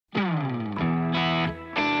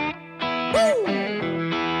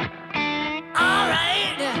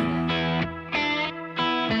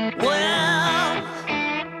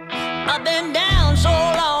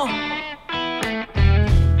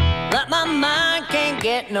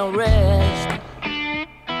get no rest.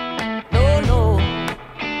 No, no,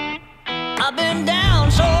 I've been down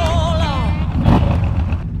so long.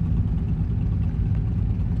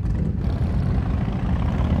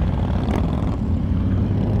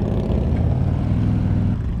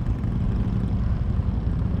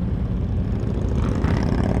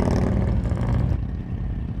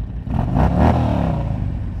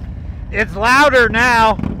 It's louder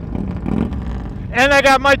now. And I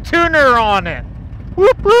got my tuner on it.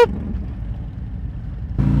 Whoop, whoop.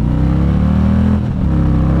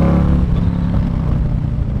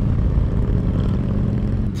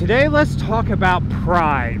 Today, let's talk about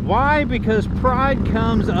pride. Why? Because pride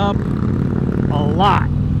comes up a lot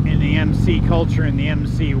in the MC culture, in the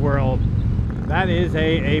MC world. That is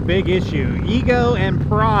a big issue. Ego and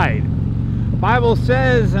pride. Bible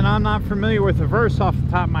says, and I'm not familiar with the verse off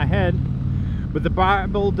the top of my head, but the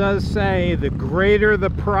Bible does say, the greater the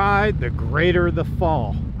pride, the greater the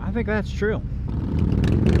fall. I think that's true.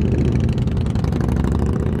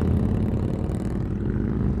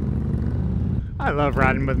 I love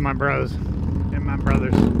riding with my bros and my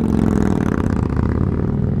brothers.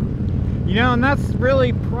 You know, and that's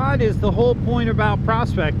really, pride is the whole point about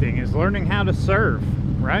prospecting, is learning how to serve,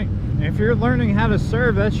 right? And if you're learning how to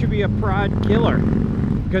serve, that should be a pride killer.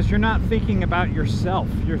 Because you're not thinking about yourself,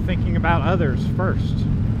 you're thinking about others first.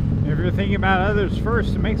 And if you're thinking about others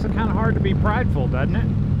first, it makes it kind of hard to be prideful, doesn't it?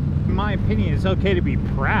 In my opinion, it's okay to be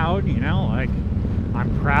proud, you know, like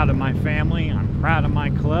I'm proud of my family, I'm proud of my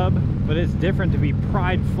club, but it's different to be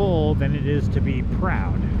prideful than it is to be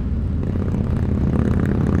proud.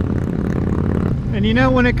 And you know,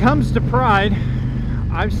 when it comes to pride,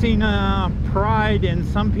 I've seen pride in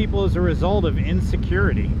some people as a result of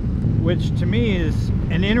insecurity, which to me is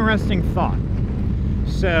an interesting thought.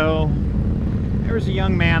 So there was a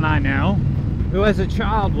young man I know who as a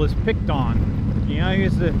child was picked on. You know, he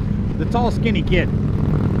was the tall skinny kid,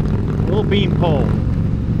 little beanpole,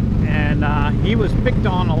 and he was picked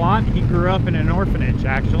on a lot. He grew up in an orphanage,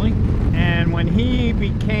 actually, and when he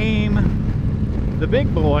became the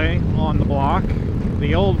big boy on the block,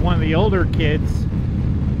 one of the older kids,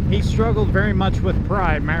 he struggled very much with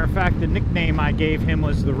pride. Matter of fact, the nickname I gave him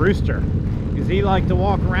was the Rooster, because he liked to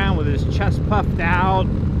walk around with his chest puffed out.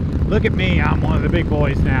 Look at me, I'm one of the big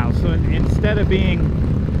boys now. So instead of being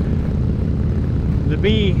the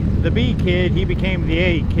B kid, he became the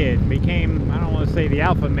A kid. Became, I don't want to say the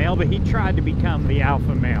alpha male, but he tried to become the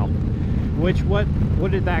alpha male. Which, what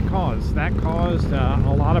did that cause? That caused a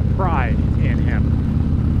lot of pride in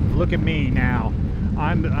him. Look at me now.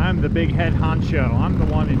 I'm the big head honcho. I'm the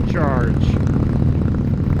one in charge.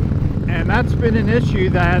 And that's been an issue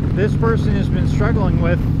that this person has been struggling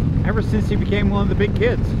with ever since he became one of the big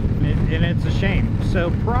kids. And it's a shame. So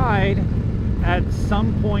pride, at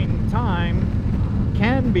some point in time,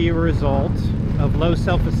 can be a result of low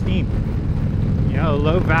self-esteem. You know,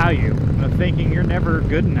 low value, of thinking you're never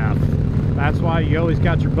good enough. That's why you always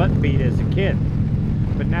got your butt beat as a kid.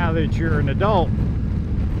 But now that you're an adult,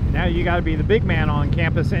 now you got to be the big man on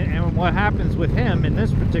campus. And what happens with him in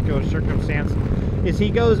this particular circumstance is he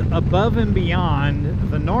goes above and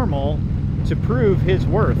beyond the normal to prove his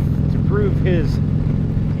worth, to prove his,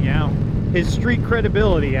 you know, his street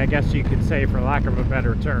credibility, I guess you could say, for lack of a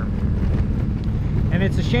better term. And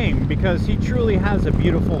it's a shame, because he truly has a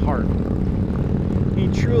beautiful heart. He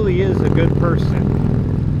truly is a good person.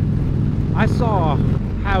 I saw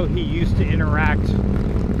how he used to interact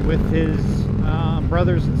with his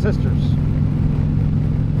brothers and sisters,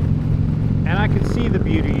 and I could see the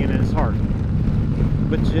beauty in his heart.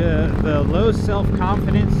 But the low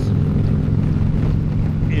self-confidence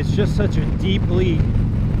is just such a deeply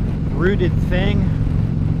rooted thing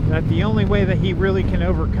that the only way that he really can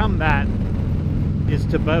overcome that is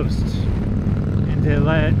to boast and to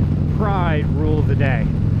let pride rule the day.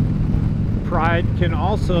 Pride can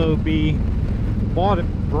also be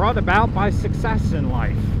brought about by success in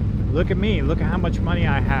life. Look at me, look at how much money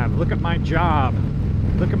I have, look at my job,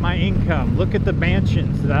 look at my income, look at the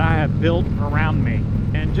mansions that I have built around me.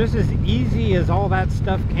 And just as easy as all that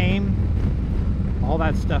stuff came, all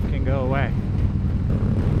that stuff can go away.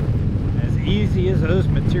 As easy as those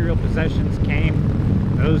material possessions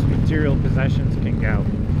came, those material possessions can go.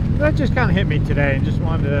 That just kind of hit me today, and just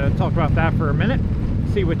wanted to talk about that for a minute,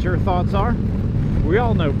 see what your thoughts are. We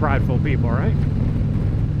all know prideful people, right?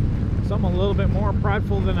 Some a little bit more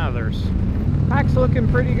prideful than others. Pack's looking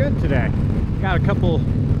pretty good today. Got a couple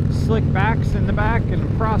slick backs in the back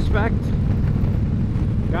and prospect.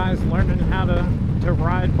 Guys learning how to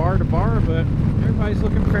ride bar to bar, but everybody's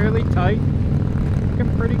looking fairly tight.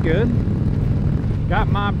 Looking pretty good. Got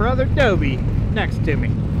my brother Yogi next to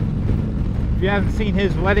me. If you haven't seen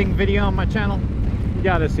his wedding video on my channel, you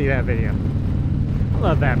gotta see that video. I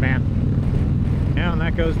love that man. And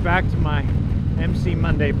that goes back to my MC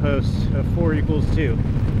Monday post of 4 equals 2.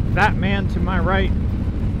 That man to my right,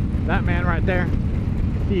 that man right there,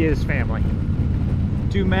 he is family.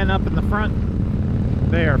 2 men up in the front,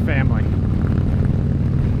 they are family.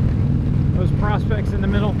 Those prospects in the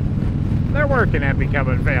middle, they're working at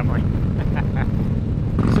becoming family.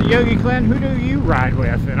 So Yogi Clan, who do you ride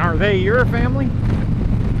with? And are they your family?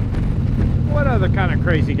 What other kind of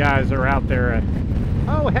crazy guys are out there?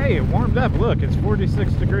 Oh hey, it warmed up. Look, it's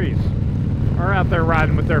 46 degrees. Are out there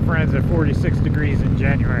riding with their friends at 46 degrees in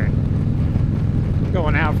January.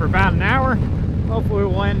 Going out for about an hour. Hopefully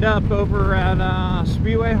we'll end up over at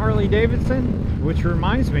Speedway Harley Davidson, which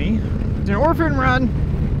reminds me, it's an orphan run.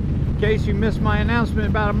 In case you missed my announcement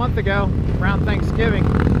about a month ago, around Thanksgiving.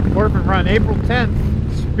 Orphan run, April 10th,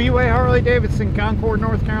 Speedway Harley Davidson, Concord,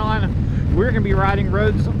 North Carolina. We're going to be riding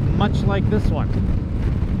roads much like this one.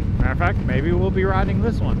 Matter of fact, maybe we'll be riding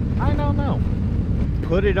this one. I don't know.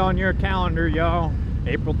 Put it on your calendar, y'all.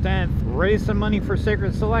 April 10th, raise some money for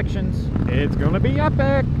Sacred Selections. It's going to be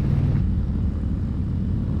epic.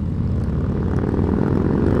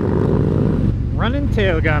 Running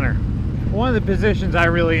tail gunner. One of the positions I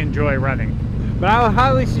really enjoy running. But I would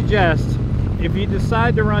highly suggest, if you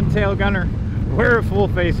decide to run tail gunner, wear a full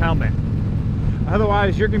face helmet.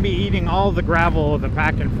 Otherwise, you're going to be eating all the gravel of the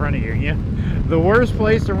pack in front of you. Yeah? The worst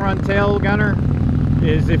place to run tail gunner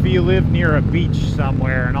is if you live near a beach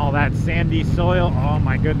somewhere and all that sandy soil. Oh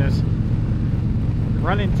my goodness.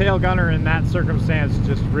 Running tail gunner in that circumstance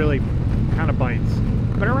just really kind of bites.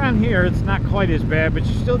 But around here, it's not quite as bad, but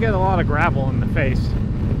you still get a lot of gravel in the face.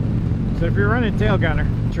 So if you're running tail gunner,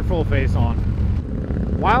 put your full face on.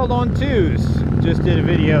 Wild on Twos just did a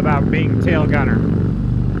video about being tail gunner.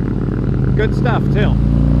 Good stuff too.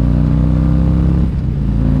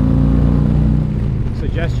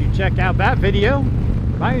 Suggest you check out that video.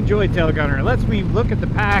 I enjoy tail gunner. It lets me look at the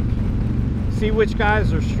pack, see which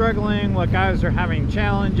guys are struggling, what guys are having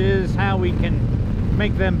challenges, how we can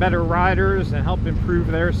make them better riders and help improve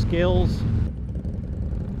their skills.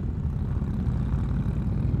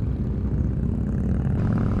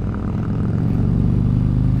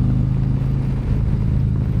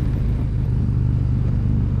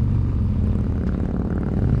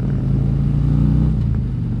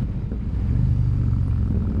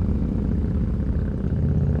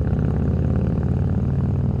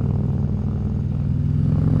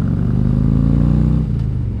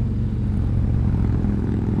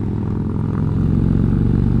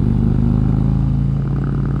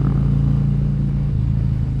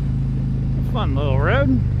 Fun little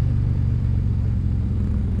road.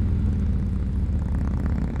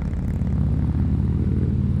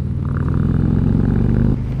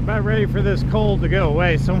 About ready for this cold to go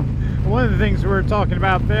away. So one of the things we were talking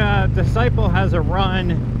about, the Disciple has a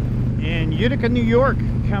run in Utica, New York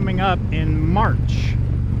coming up in March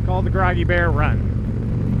called the Groggy Bear Run.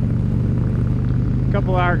 A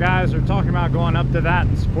couple of our guys are talking about going up to that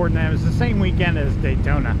and supporting them. It's the same weekend as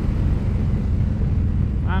Daytona.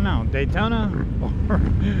 I don't know, Daytona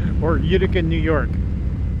or Utica, New York.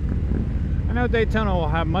 I know Daytona will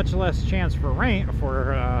have much less chance for rain,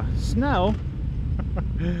 for snow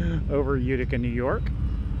over Utica, New York.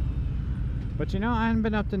 But you know, I haven't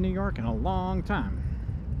been up to New York in a long time,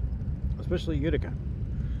 especially Utica.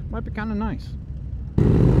 Might be kind of nice.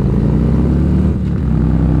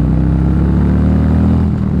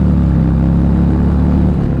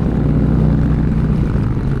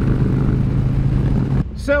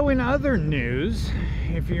 So in other news,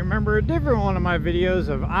 if you remember a different one of my videos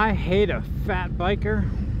of I hate a fat biker,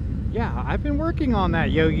 yeah, I've been working on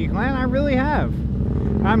that, Yogi Clan, I really have.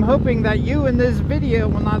 I'm hoping that you in this video,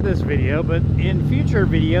 well not this video, but in future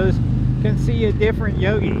videos, can see a different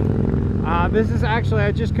Yogi. This is actually,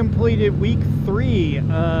 I just completed week 3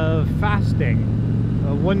 of fasting,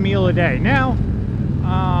 1 meal a day. Now,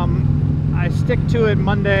 I stick to it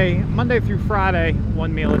Monday through Friday,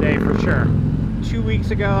 1 meal a day for sure. 2 weeks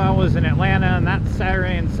ago I was in Atlanta, and that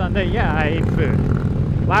Saturday and Sunday, yeah, I ate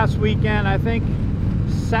food. Last weekend, I think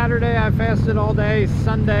Saturday I fasted all day,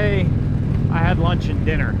 Sunday I had lunch and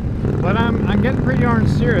dinner. But I'm getting pretty darn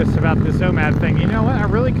serious about this OMAD thing. You know what, I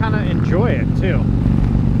really kind of enjoy it too.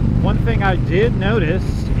 One thing I did notice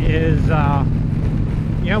is,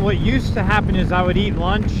 you know, what used to happen is I would eat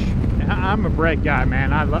lunch. I'm a bread guy,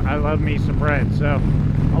 man. I love me some bread. So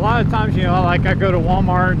a lot of times, you know, like I go to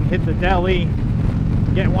Walmart and hit the deli,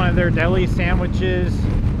 get one of their deli sandwiches.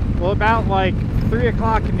 Well, about like 3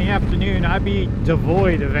 o'clock in the afternoon, I'd be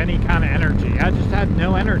devoid of any kind of energy. I just had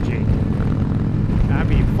no energy. I'd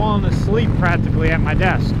be falling asleep practically at my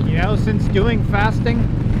desk. You know, since doing fasting,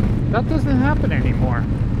 that doesn't happen anymore.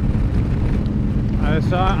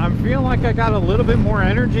 So I'm feeling like I got a little bit more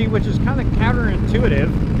energy, which is kind of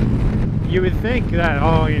counterintuitive. You would think that,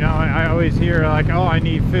 oh, you know, I always hear like, oh, I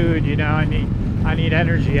need food, you know, I need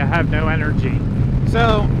energy. I have no energy.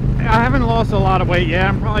 So I haven't lost a lot of weight yet.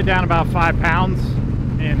 I'm probably down about 5 pounds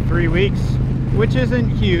in 3 weeks, which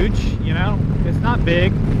isn't huge, you know, it's not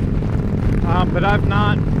big. But I've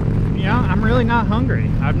not, you know, I'm really not hungry.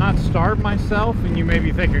 I've not starved myself. And you may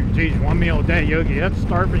be thinking, geez, 1 meal a day, Yogi, that's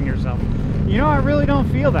starving yourself. You know, I really don't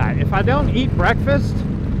feel that. If I don't eat breakfast,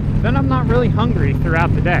 then I'm not really hungry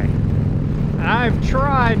throughout the day. And I've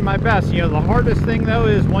tried my best. You know, the hardest thing though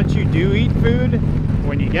is once you do eat food,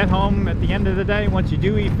 when you get home at the end of the day, once you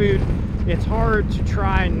do eat food, it's hard to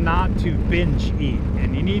try not to binge eat,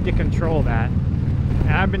 and you need to control that.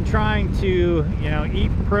 And I've been trying to, you know,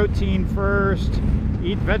 eat protein first,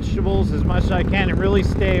 eat vegetables as much as I can, and really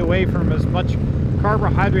stay away from as much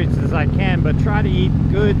carbohydrates as I can, but try to eat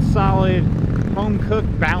good, solid,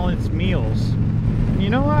 home-cooked, balanced meals. And you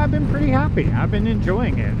know what? I've been pretty happy. I've been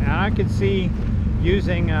enjoying it. And I could see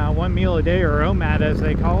using 1 meal a day, or OMAD as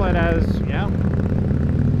they call it, as, you know,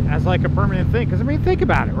 as like a permanent thing. Because I mean, think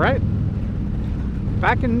about it, right?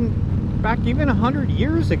 Back even 100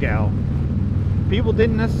 years ago, people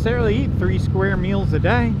didn't necessarily eat 3 square meals a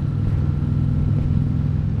day.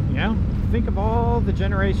 You know, think of all the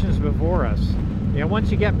generations before us. You know,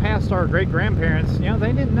 once you get past our great-grandparents, you know,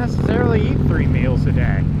 they didn't necessarily eat 3 meals a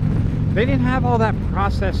day. They didn't have all that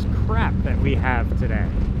processed crap that we have today.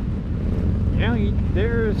 You know,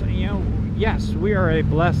 there's, you know, yes, we are a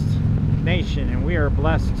blessed nation, and we are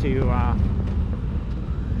blessed to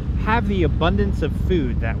have the abundance of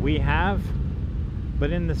food that we have,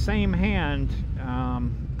 but in the same hand,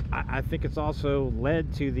 I think it's also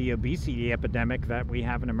led to the obesity epidemic that we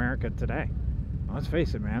have in America today. Let's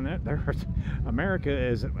face it, man, America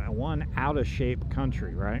is one out-of-shape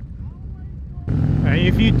country, right?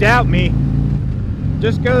 If you doubt me,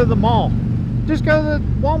 just go to the mall. Just go to the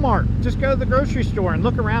Walmart. Just go to the grocery store and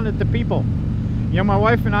look around at the people. You know, my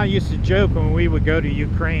wife and I used to joke when we would go to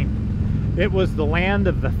Ukraine. It was the land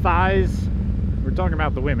of the thighs. We're talking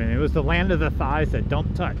about the women. It was the land of the thighs that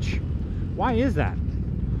don't touch. Why is that?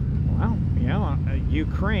 Well, you know,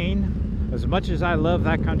 Ukraine, as much as I love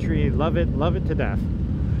that country, love it to death.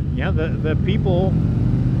 You know, the people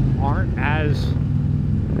aren't as,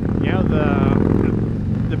 you know,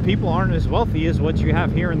 the people aren't as wealthy as what you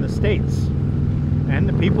have here in the States. And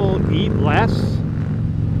the people eat less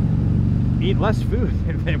food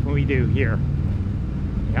than we do here.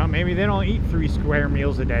 You know, maybe they don't eat 3 square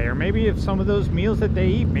meals a day, or maybe if some of those meals that they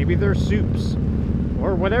eat, maybe they're soups,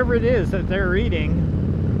 or whatever it is that they're eating.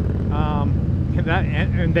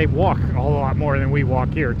 And they walk a whole lot more than we walk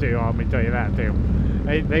here too. Let me tell you that too.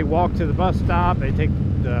 They walk to the bus stop. They take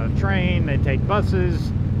the train. They take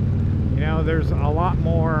buses. You know, there's a lot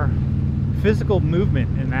more physical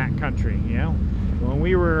movement in that country. You know, when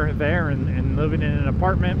we were there and living in an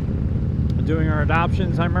apartment, doing our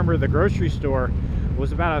adoptions, I remember the grocery store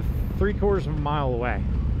was about a 3/4 of a mile away.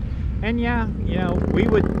 And yeah, you know, we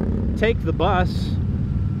would take the bus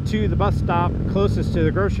to the bus stop closest to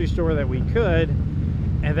the grocery store that we could,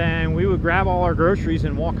 and then we would grab all our groceries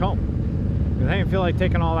and walk home, because I didn't feel like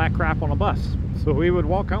taking all that crap on a bus. So we would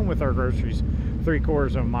walk home with our groceries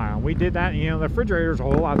 3/4 of a mile. We did that, you know, the refrigerator's a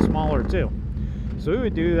whole lot smaller too. So we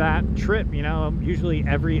would do that trip, you know, usually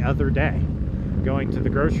every other day, going to the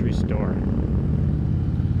grocery store.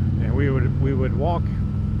 And we would walk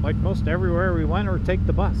like most everywhere we went, or take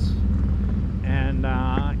the bus. And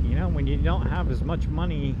you know, when you don't have as much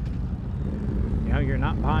money, you know, you're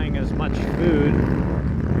not buying as much food.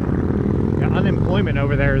 You know, unemployment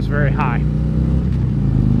over there is very high.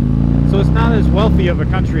 So it's not as wealthy of a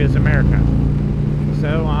country as America.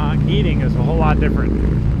 So eating is a whole lot different.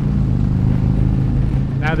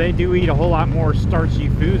 Now they do eat a whole lot more starchy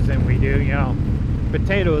foods than we do. You know,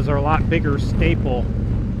 potatoes are a lot bigger staple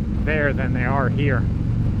there than they are here.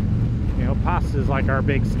 You know, pasta is like our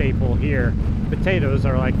big staple here. Potatoes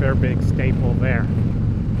are like their big staple there.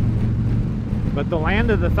 But the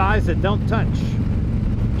land of the thighs that don't touch.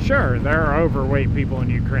 Sure, there are overweight people in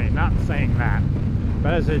Ukraine, not saying that.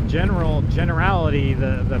 But as a generality,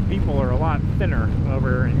 the people are a lot thinner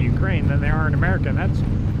over in Ukraine than they are in America. And that's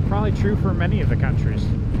probably true for many of the countries.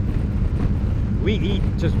 We eat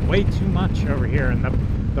just way too much over here, and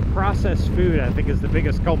the processed food, I think, is the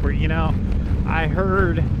biggest culprit. You know, I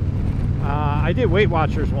heard, I did Weight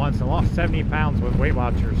Watchers once and lost 70 pounds with Weight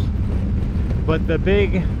Watchers. But the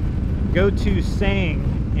big go-to saying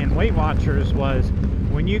in Weight Watchers was,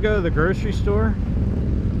 when you go to the grocery store,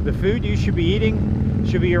 The food you should be eating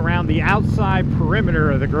should be around the outside perimeter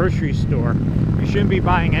of the grocery store. You shouldn't be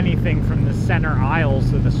buying anything from the center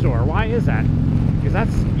aisles of the store. Why is that? Because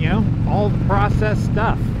that's, you know, all the processed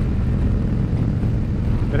stuff.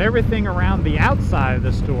 But everything around the outside of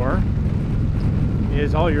the store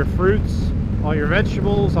is all your fruits, all your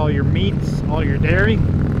vegetables, all your meats, all your dairy.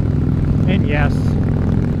 And yes,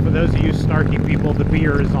 for those of you snarky people, the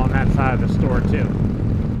beer is on that side of the store too.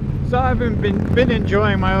 So I've been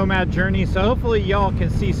enjoying my OMAD journey, so hopefully y'all can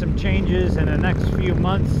see some changes in the next few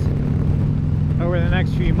months, over the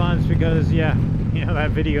next few months, because yeah, you know,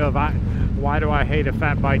 that video of why do I hate a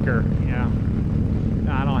fat biker, you know.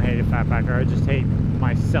 No, I don't hate a fat biker, I just hate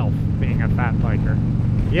myself being a fat biker.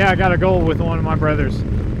 Yeah, I got a goal with one of my brothers.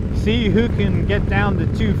 See who can get down to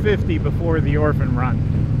 250 before the orphan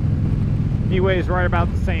run. He weighs right about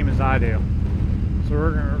the same as I do. So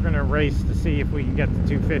we're gonna race to see if we can get to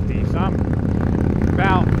 250. So I'm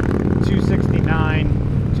about 269,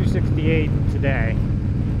 268 today.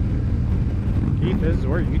 Keith, this is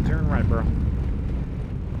where you turn right, bro.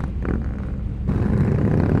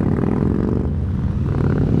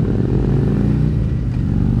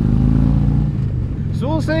 So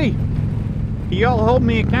we'll see. Y'all hold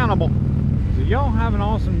me accountable. So y'all have an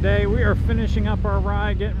awesome day. We are finishing up our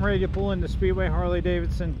ride, getting ready to pull into Speedway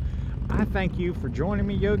Harley-Davidson. I thank you for joining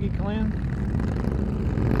me, Yogi Clan.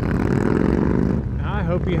 I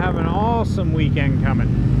hope you have an awesome weekend coming.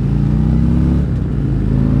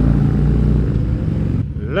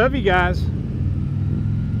 Love you guys.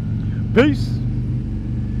 Peace.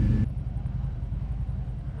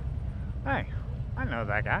 Hey, I know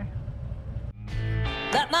that guy.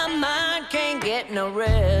 That my mind can't get no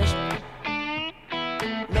rest.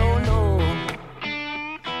 No, no,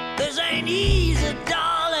 this ain't easy,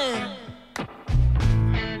 darling,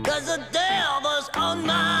 'cause the devil's on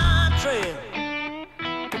my trail.